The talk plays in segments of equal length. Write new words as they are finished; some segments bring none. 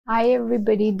Hi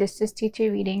everybody, this is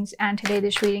TT Readings, and today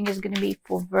this reading is going to be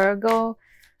for Virgo,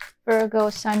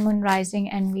 Sun, Moon, Rising,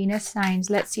 and Venus signs.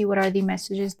 Let's see what are the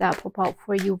messages that pop out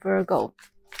for you, Virgo.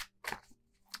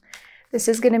 This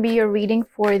is going to be your reading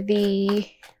for the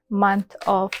month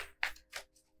of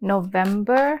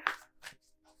November.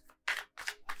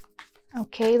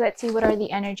 Okay, let's see what are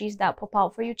the energies that pop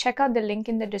out for you. Check out the link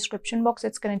in the description box.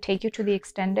 It's going to take you to the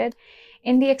extended.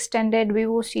 In the extended, we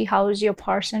will see how is your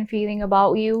person feeling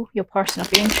about you, your person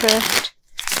of interest.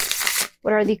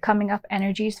 What are the coming up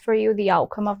energies for you, the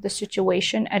outcome of the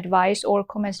situation, advice,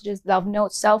 oracle messages, love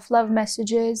notes, self-love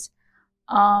messages,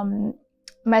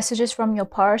 messages from your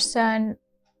person.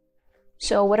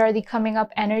 So what are the coming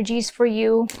up energies for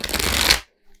you?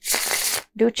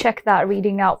 Do check that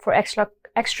reading out for extra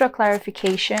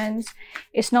clarifications.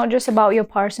 It's not just about your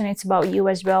person, it's about you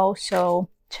as well. So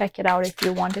check it out if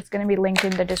you want. It's going to be linked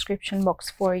in the description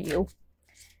box for you.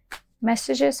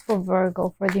 Messages for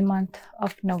Virgo for the month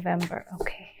of November.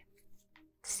 Okay,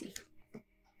 let's see.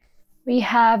 We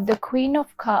have the Queen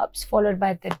of Cups followed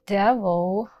by the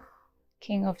Devil,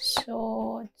 King of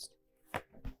Swords,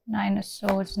 Nine of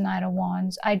Swords, Knight of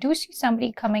Wands. I do see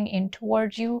somebody coming in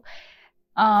towards you.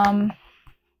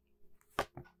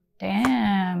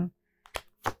 Damn.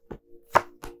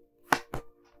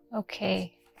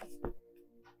 Okay.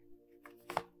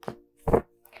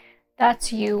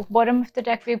 That's you. Bottom of the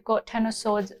deck, we've got Ten of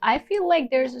Swords. I feel like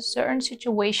there's a certain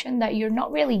situation that you're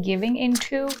not really giving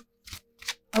into.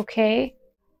 Okay.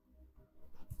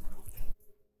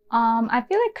 I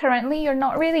feel like currently you're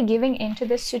not really giving into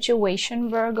this situation,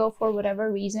 Virgo, for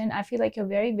whatever reason. I feel like you're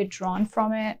very withdrawn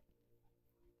from it.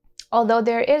 Although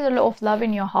there is a lot of love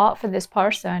in your heart for this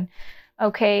person,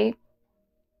 okay?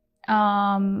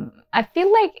 I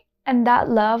feel like, and that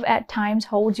love at times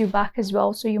holds you back as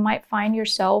well. So you might find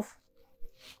yourself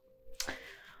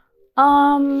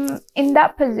in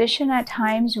that position at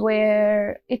times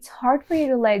where it's hard for you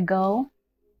to let go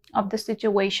of the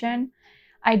situation.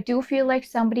 I do feel like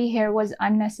somebody here was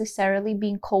unnecessarily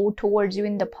being cold towards you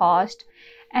in the past.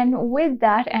 And with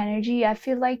that energy, I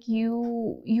feel like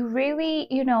you really,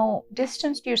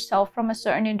 distanced yourself from a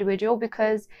certain individual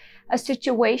because a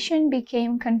situation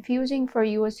became confusing for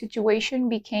you. A situation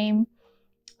became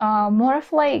more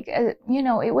of like, it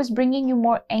was bringing you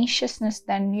more anxiousness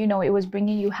than, it was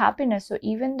bringing you happiness. So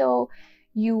even though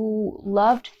you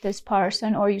loved this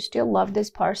person or you still love this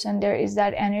person, there is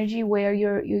that energy where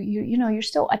you're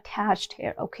still attached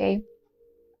here, okay?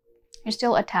 You're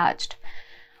still attached.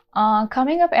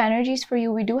 Coming up energies for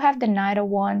you, we do have the Knight of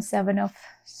Wands, Seven of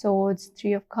Swords,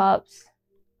 Three of Cups,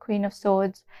 Queen of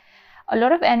Swords. A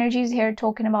lot of energies here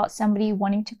talking about somebody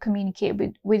wanting to communicate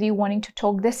with you, wanting to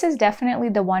talk. This is definitely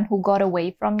the one who got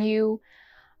away from you.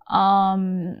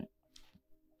 I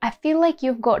feel like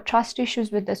you've got trust issues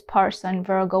with this person,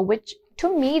 Virgo, which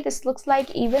to me, this looks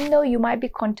like even though you might be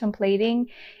contemplating,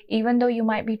 even though you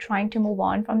might be trying to move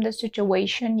on from the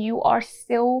situation, you are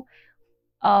still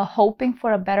hoping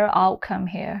for a better outcome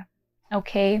here,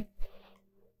 okay?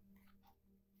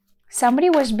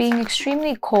 Somebody was being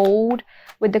extremely cold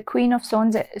with the Queen of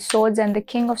Swords and the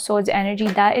King of Swords energy.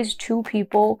 That is two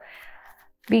people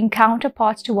being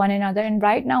counterparts to one another. And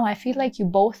right now, I feel like you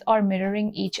both are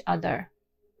mirroring each other,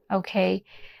 okay?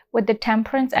 With the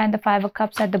Temperance and the Five of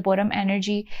Cups at the bottom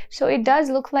energy. So it does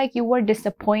look like you were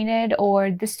disappointed or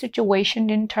this situation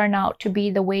didn't turn out to be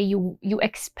the way you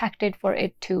expected for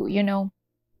it to,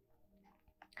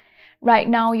 Right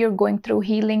now, you're going through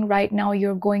healing. Right now,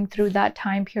 you're going through that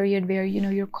time period where,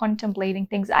 you're contemplating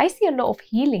things. I see a lot of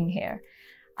healing here.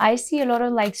 I see a lot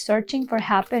of like searching for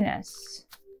happiness.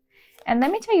 And let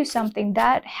me tell you something,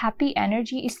 that happy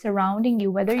energy is surrounding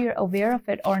you, whether you're aware of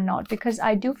it or not, because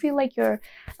I do feel like you're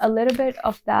a little bit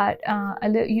of that,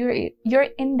 you're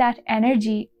in that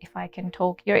energy, if I can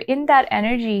talk, you're in that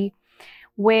energy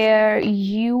where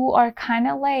you are kind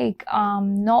of like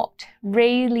not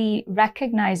really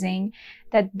recognizing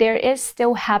that there is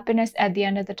still happiness at the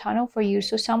end of the tunnel for you.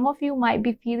 So some of you might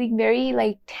be feeling very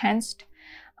like tensed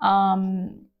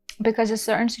because a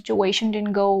certain situation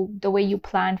didn't go the way you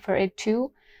planned for it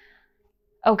to.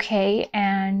 Okay,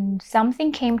 and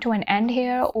something came to an end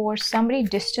here, or somebody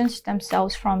distanced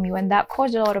themselves from you, and that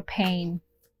caused a lot of pain.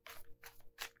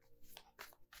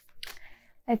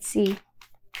 Let's see.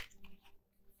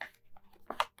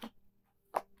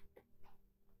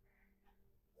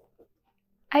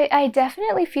 I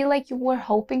definitely feel like you were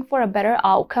hoping for a better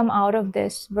outcome out of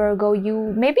this, Virgo.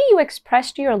 Maybe you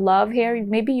expressed your love here.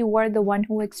 Maybe you were the one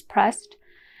who expressed.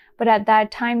 But at that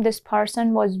time, this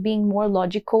person was being more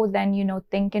logical than,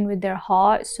 thinking with their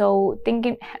heart. So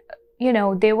thinking,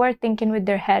 they were thinking with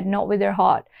their head, not with their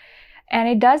heart. And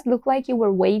it does look like you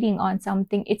were waiting on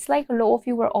something. It's like a lot of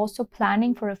you were also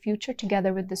planning for a future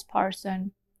together with this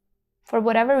person. For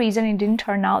whatever reason, it didn't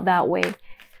turn out that way.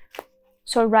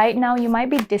 So right now, you might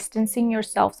be distancing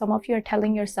yourself. Some of you are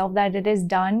telling yourself that it is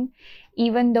done,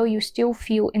 even though you still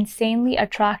feel insanely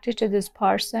attracted to this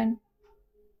person.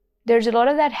 There's a lot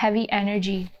of that heavy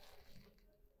energy.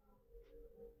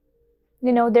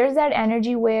 You know, there's that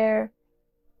energy where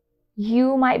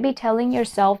you might be telling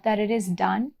yourself that it is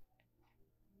done,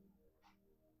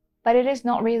 but it is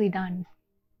not really done.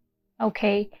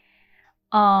 Okay.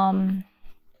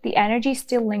 The energy is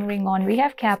still lingering on. We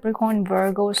have Capricorn,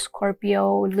 Virgo,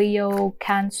 Scorpio, Leo,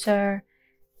 Cancer,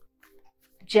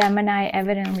 Gemini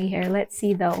evidently here. Let's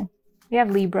see though. We have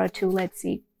Libra too. Let's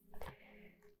see.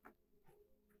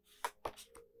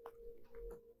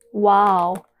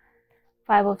 Wow.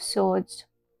 5 of Swords.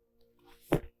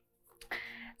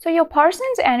 So your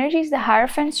person's energy is the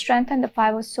Hierophant, Strength, and the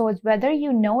 5 of Swords. Whether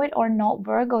you know it or not,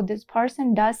 Virgo, this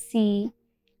person does see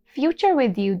future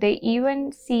with you. They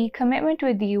even see commitment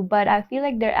with you, but I feel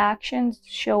like their actions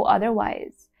show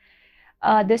otherwise.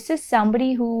 This is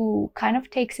somebody who kind of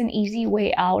takes an easy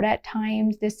way out at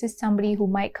times. This is somebody who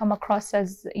might come across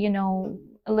as, you know,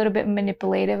 a little bit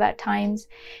manipulative at times.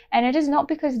 And it is not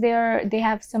because they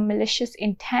have some malicious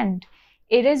intent.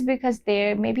 It is because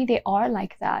maybe they are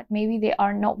like that. Maybe they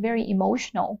are not very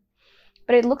emotional.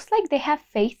 But it looks like they have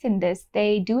faith in this.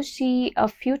 They do see a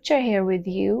future here with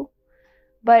you.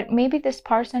 But maybe this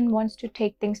person wants to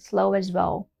take things slow as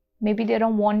well. Maybe they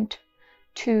don't want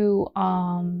to,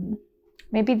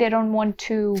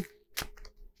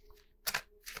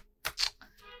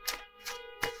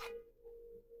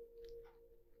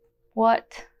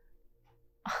 what?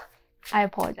 I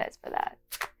apologize for that.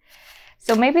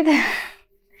 So maybe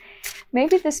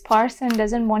this person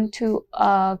doesn't want to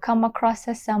come across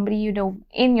as somebody, you know,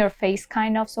 in your face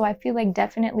kind of. So I feel like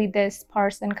definitely this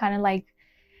person kind of like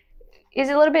is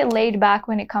a little bit laid back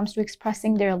when it comes to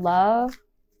expressing their love.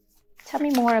 Tell me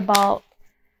more about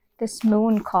this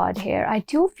Moon card here. I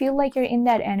do feel like you're in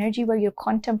that energy where you're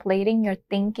contemplating, you're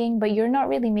thinking, but you're not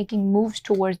really making moves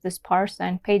towards this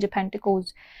person. Page of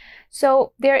Pentacles.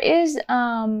 So there is,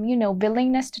 you know,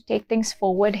 willingness to take things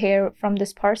forward here from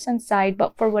this person's side.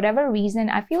 But for whatever reason,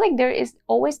 I feel like there is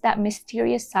always that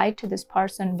mysterious side to this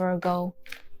person, Virgo.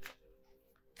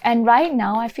 And right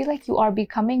now, I feel like you are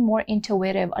becoming more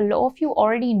intuitive. A lot of you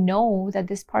already know that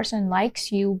this person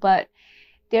likes you, but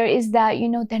there is that, you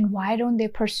know, then why don't they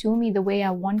pursue me the way I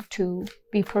want to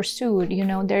be pursued? You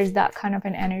know, there's that kind of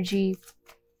an energy.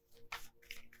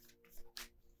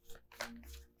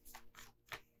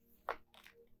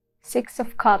 Six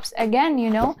of Cups. Again, you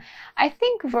know, I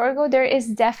think Virgo, there is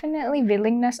definitely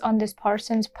willingness on this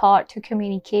person's part to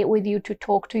communicate with you, to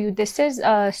talk to you. This is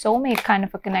a soulmate kind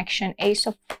of a connection. Ace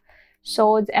of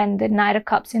Swords and the Knight of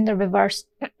Cups in the reverse.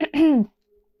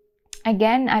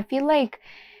 Again, I feel like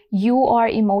you are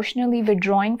emotionally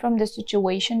withdrawing from the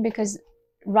situation because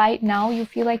right now you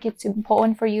feel like it's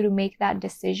important for you to make that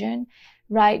decision.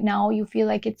 Right now you feel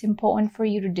like it's important for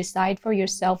you to decide for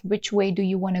yourself which way do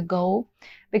you want to go,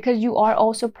 because you are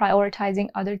also prioritizing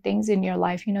other things in your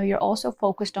life. You know, you're also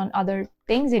focused on other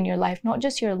things in your life, not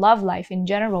just your love life in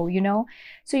general, you know.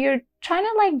 So you're trying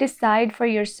to like decide for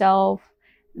yourself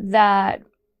that,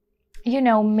 you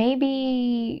know,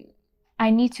 maybe I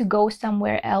need to go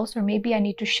somewhere else, or maybe I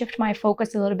need to shift my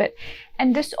focus a little bit.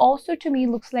 And this also to me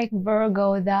looks like,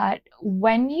 Virgo, that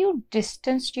when you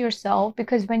distance yourself,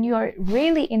 because when you are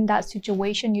really in that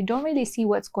situation, you don't really see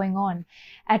what's going on.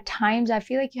 At times, I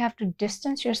feel like you have to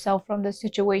distance yourself from the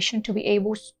situation to be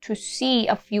able to see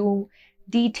a few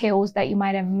details that you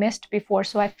might have missed before.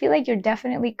 So I feel like you're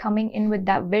definitely coming in with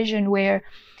that vision where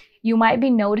you might be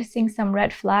noticing some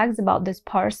red flags about this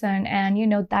person. And, you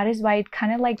know, that is why it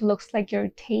kind of like looks like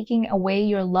you're taking away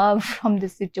your love from the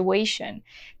situation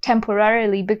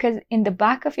temporarily, because in the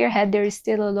back of your head, there is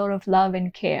still a lot of love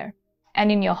and care,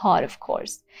 and in your heart, of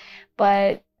course.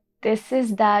 But this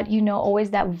is that, you know,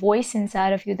 always that voice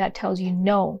inside of you that tells you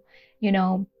no, you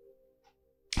know.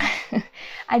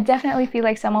 I definitely feel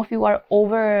like some of you are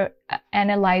over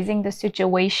analyzing the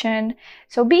situation.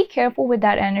 So be careful with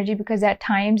that energy, because at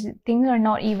times things are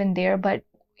not even there. But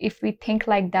if we think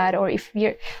like that, or if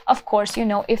we're, of course, you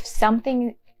know, if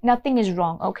nothing is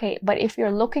wrong, okay, but if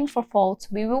you're looking for faults,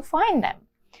 we will find them.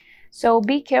 So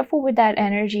be careful with that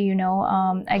energy, you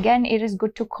know. Again, it is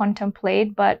good to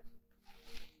contemplate, but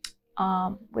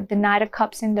with the Knight of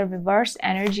Cups in the reverse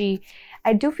energy,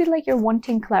 I do feel like you're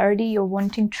wanting clarity, you're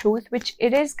wanting truth, which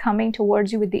it is coming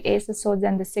towards you with the Ace of Swords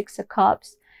and the Six of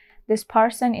Cups. This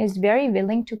person is very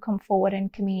willing to come forward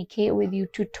and communicate with you,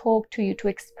 to talk to you, to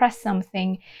express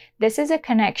something. This is a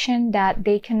connection that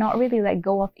they cannot really let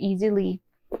go of easily.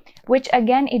 Which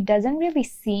again, it doesn't really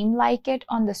seem like it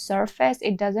on the surface.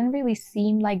 It doesn't really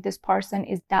seem like this person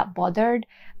is that bothered,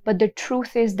 but the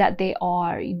truth is that they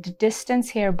are. The distance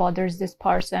here bothers this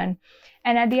person.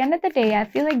 And at the end of the day, I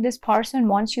feel like this person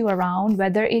wants you around,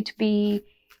 whether it be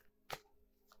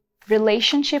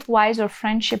relationship wise or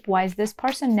friendship wise. This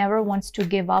person never wants to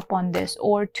give up on this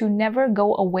or to never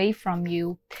go away from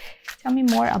you. Tell me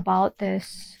more about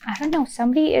this. I don't know,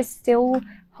 somebody is still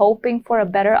hoping for a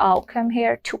better outcome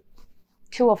here.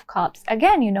 Two of Cups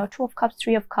again, you know, Two of Cups,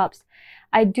 Three of Cups.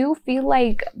 I do feel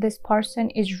like this person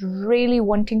is really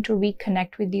wanting to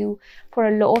reconnect with you. For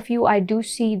a lot of you, I do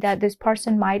see that this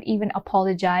person might even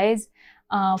apologize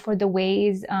for the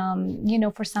ways, you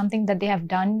know, for something that they have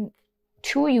done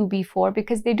to you before,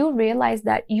 because they do realize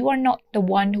that you are not the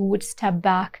one who would step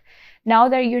back. Now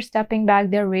that you're stepping back,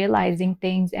 they're realizing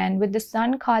things. And with the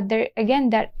Sun card there,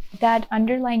 again, that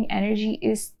underlying energy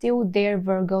is still there,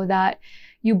 Virgo, that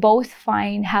you both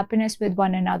find happiness with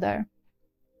one another.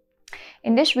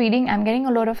 In this reading, I'm getting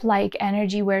a lot of like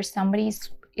energy where somebody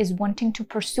is wanting to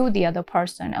pursue the other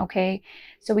person, okay?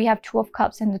 So we have Two of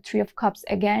Cups and the Three of Cups.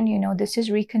 Again, you know, this is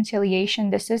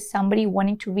reconciliation. This is somebody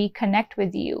wanting to reconnect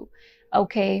with you,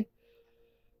 okay?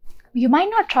 You might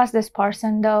not trust this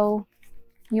person though.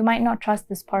 You might not trust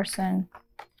this person.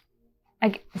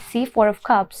 I see Four of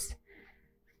Cups.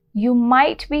 You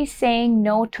might be saying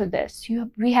no to this.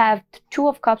 We have Two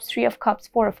of Cups, Three of Cups,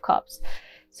 Four of Cups.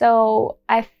 So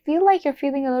I feel like you're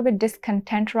feeling a little bit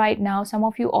discontent right now. Some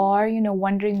of you are, you know,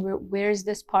 wondering where is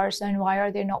this person? Why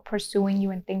are they not pursuing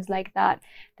you and things like that?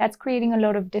 That's creating a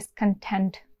lot of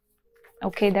discontent.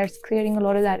 Okay, that's clearing a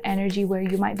lot of that energy where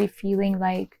you might be feeling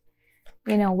like,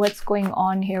 you know, what's going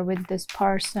on here with this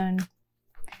person?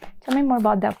 Tell me more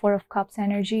about that Four of Cups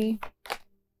energy.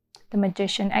 The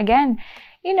Magician. Again,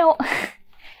 you know,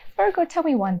 Virgo, tell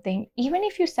me one thing. Even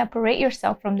if you separate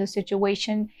yourself from the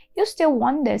situation, you still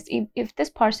want this. If this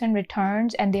person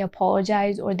returns and they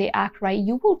apologize or they act right,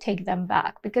 you will take them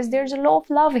back, because there's a lot of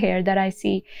love here that I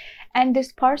see. And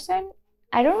this person,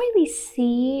 I don't really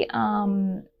see,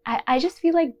 I just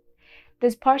feel like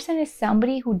this person is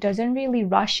somebody who doesn't really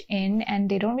rush in and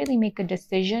they don't really make a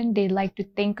decision. They like to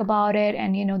think about it,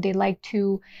 and, you know, they like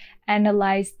to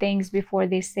analyze things before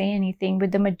they say anything.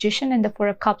 With the Magician and the Four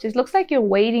of Cups, it looks like you're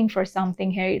waiting for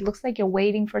something here. It looks like you're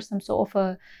waiting for some sort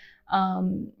of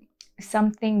a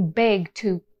something big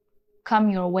to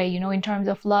come your way, you know, in terms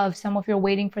of love. Some of you are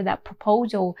waiting for that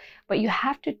proposal, but you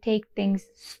have to take things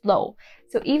slow.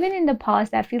 So even in the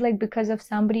past, I feel like because of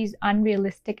somebody's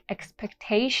unrealistic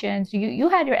expectations, you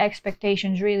had your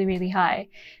expectations really, really high.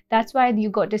 That's why you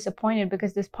got disappointed,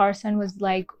 because this person was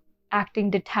like acting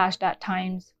detached at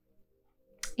times.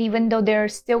 Even though they're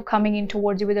still coming in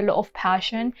towards you with a lot of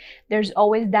passion, there's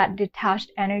always that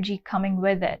detached energy coming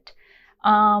with it.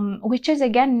 Which is,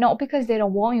 again, not because they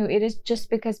don't want you. It is just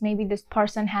because maybe this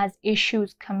person has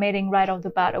issues committing right off the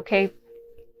bat, okay?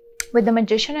 With the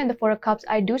Magician and the Four of Cups,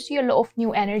 I do see a lot of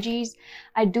new energies.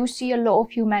 I do see a lot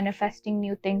of you manifesting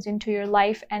new things into your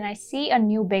life, and I see a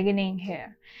new beginning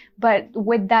here. But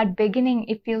with that beginning,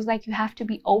 it feels like you have to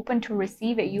be open to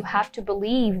receive it. You have to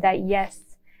believe that, yes,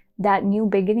 that new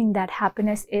beginning, that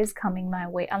happiness is coming my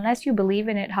way. Unless you believe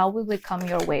in it, how will it come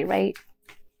your way, right?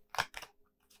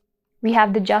 We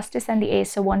have the Justice and the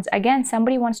Ace of Wands. Again,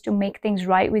 somebody wants to make things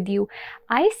right with you.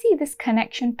 I see this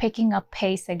connection picking up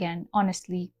pace again,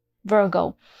 honestly,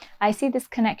 Virgo. I see this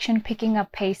connection picking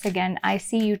up pace again. I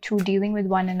see you two dealing with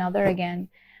one another again.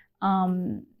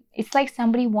 It's like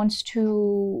somebody wants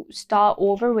to start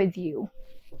over with you.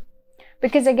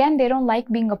 Because again, they don't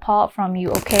like being apart from you,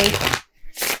 okay?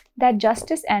 That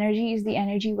Justice energy is the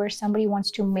energy where somebody wants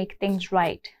to make things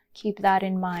right. Keep that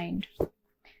in mind.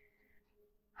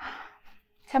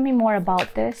 Tell me more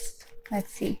about this.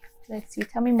 Let's see.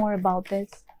 Tell me more about this.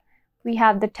 We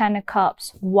have the Ten of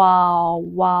Cups. Wow,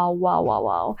 wow, wow, wow,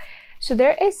 wow. So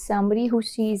there is somebody who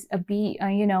sees a be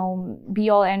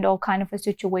all end all kind of a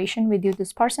situation with you.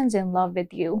 This person's in love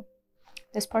with you.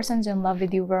 This person's in love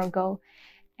with you, Virgo.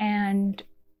 And,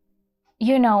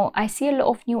 you know, I see a lot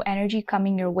of new energy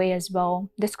coming your way as well.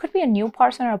 This could be a new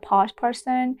person or a past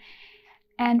person.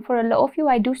 And for a lot of you,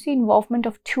 I do see involvement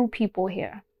of two people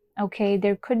here. Okay,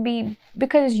 there could be,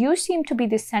 because you seem to be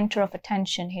the center of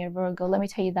attention here, Virgo. Let me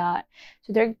tell you that.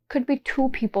 So there could be two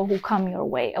people who come your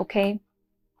way, okay?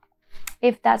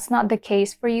 If that's not the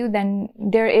case for you, then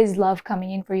there is love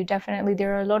coming in for you. Definitely,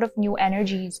 there are a lot of new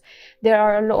energies. There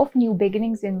are a lot of new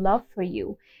beginnings in love for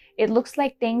you. It looks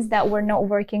like things that were not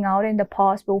working out in the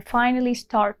past will finally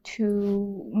start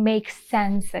to make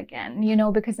sense again, you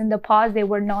know, because in the past they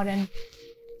were not, and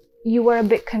you were a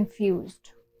bit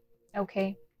confused.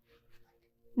 Okay.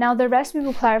 Now the rest we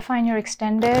will clarify in your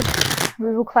extended.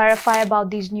 We will clarify about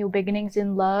these new beginnings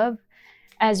in love,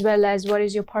 as well as what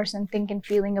is your person thinking,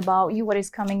 feeling about you, what is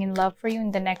coming in love for you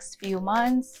in the next few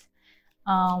months.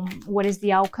 What is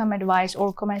the outcome, advice,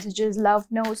 oracle messages, love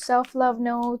notes, self-love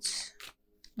notes,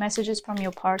 messages from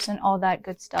your person, all that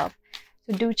good stuff.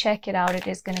 So do check it out. It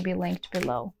is going to be linked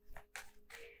below.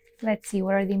 Let's see,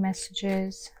 what are the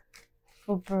messages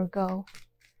for Virgo?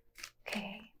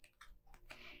 Okay.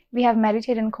 We have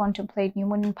meditate and contemplate, new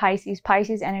moon in Pisces,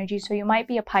 Pisces energy. So you might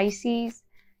be a Pisces.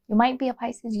 You might be a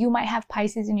Pisces. You might have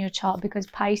Pisces in your chart, because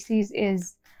Pisces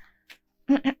is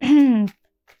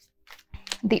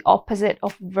the opposite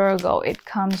of Virgo. It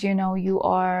comes, you know, you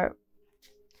are,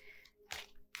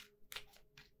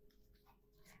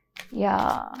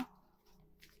 yeah,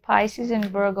 Pisces and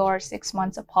Virgo are 6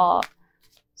 months apart.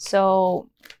 So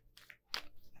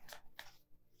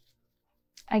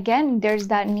again, there's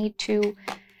that need to,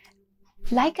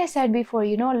 like I said before,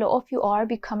 you know, a lot of you are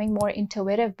becoming more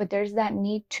intuitive, but there's that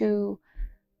need to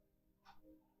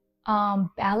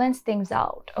balance things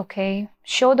out. Okay,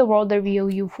 show the world the real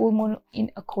you. Full moon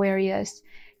in Aquarius,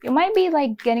 you might be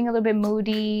like getting a little bit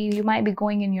moody. You might be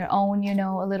going in your own, you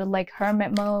know, a little like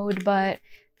hermit mode, but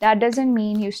that doesn't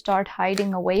mean you start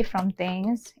hiding away from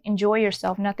things. Enjoy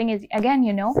yourself. Nothing is, again,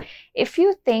 you know, if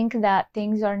you think that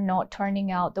things are not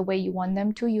turning out the way you want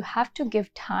them to, you have to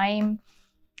give time.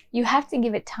 You have to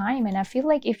give it time. And I feel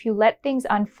like if you let things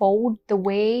unfold the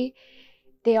way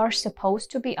they are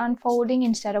supposed to be unfolding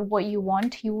instead of what you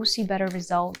want, you will see better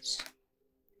results.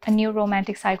 A new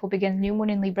romantic cycle begins. New moon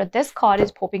in Libra. This card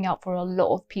is popping out for a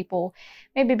lot of people,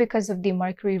 maybe because of the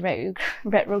Mercury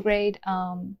retrograde.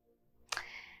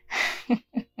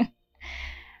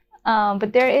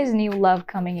 But there is new love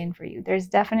coming in for you. There's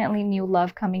definitely new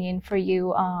love coming in for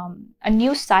you. A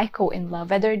new cycle in love,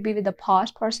 whether it be with a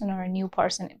past person or a new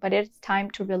person. But it's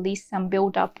time to release some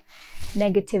build up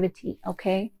negativity,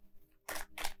 okay?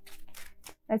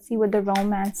 Let's see what the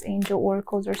romance angel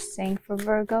oracles are saying for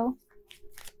Virgo.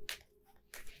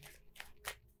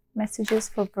 Messages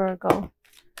for Virgo.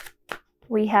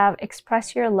 We have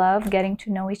express your love, getting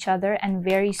to know each other, and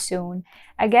very soon.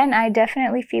 Again, I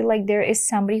definitely feel like there is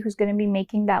somebody who's going to be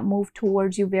making that move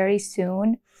towards you very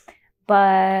soon.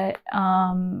 But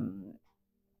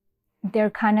they're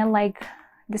kind of like,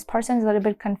 this person is a little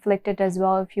bit conflicted as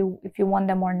well, if you want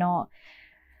them or not.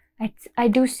 I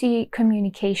do see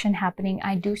communication happening.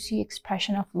 I do see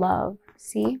expression of love.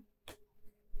 See?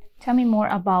 Tell me more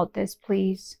about this,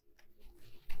 please.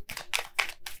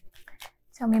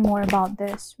 Tell me more about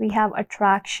this. We have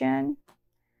attraction.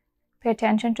 Pay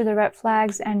attention to the red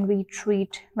flags and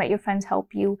retreat. Let your friends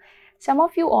help you. Some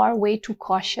of you are way too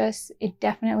cautious. It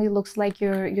definitely looks like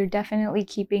you're definitely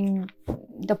keeping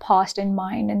the past in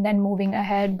mind and then moving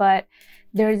ahead. But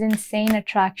there's insane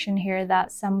attraction here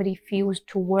that somebody feels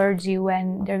towards you,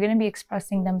 and they're going to be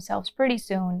expressing themselves pretty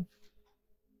soon.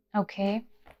 Okay.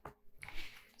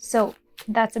 So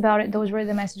that's about it. Those were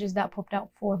the messages that popped out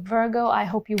for Virgo. I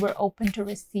hope you were open to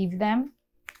receive them.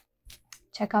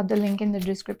 Check out the link in the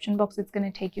description box. It's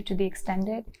going to take you to the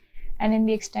extended. And in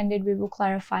the extended, we will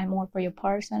clarify more for your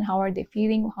person. How are they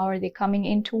feeling? How are they coming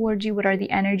in towards you? What are the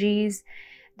energies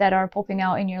that are popping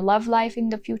out in your love life in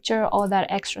the future? All that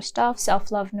extra stuff,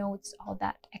 self-love notes, all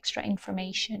that extra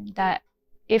information that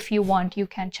if you want, you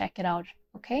can check it out.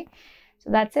 Okay? So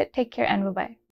that's it. Take care and bye-bye.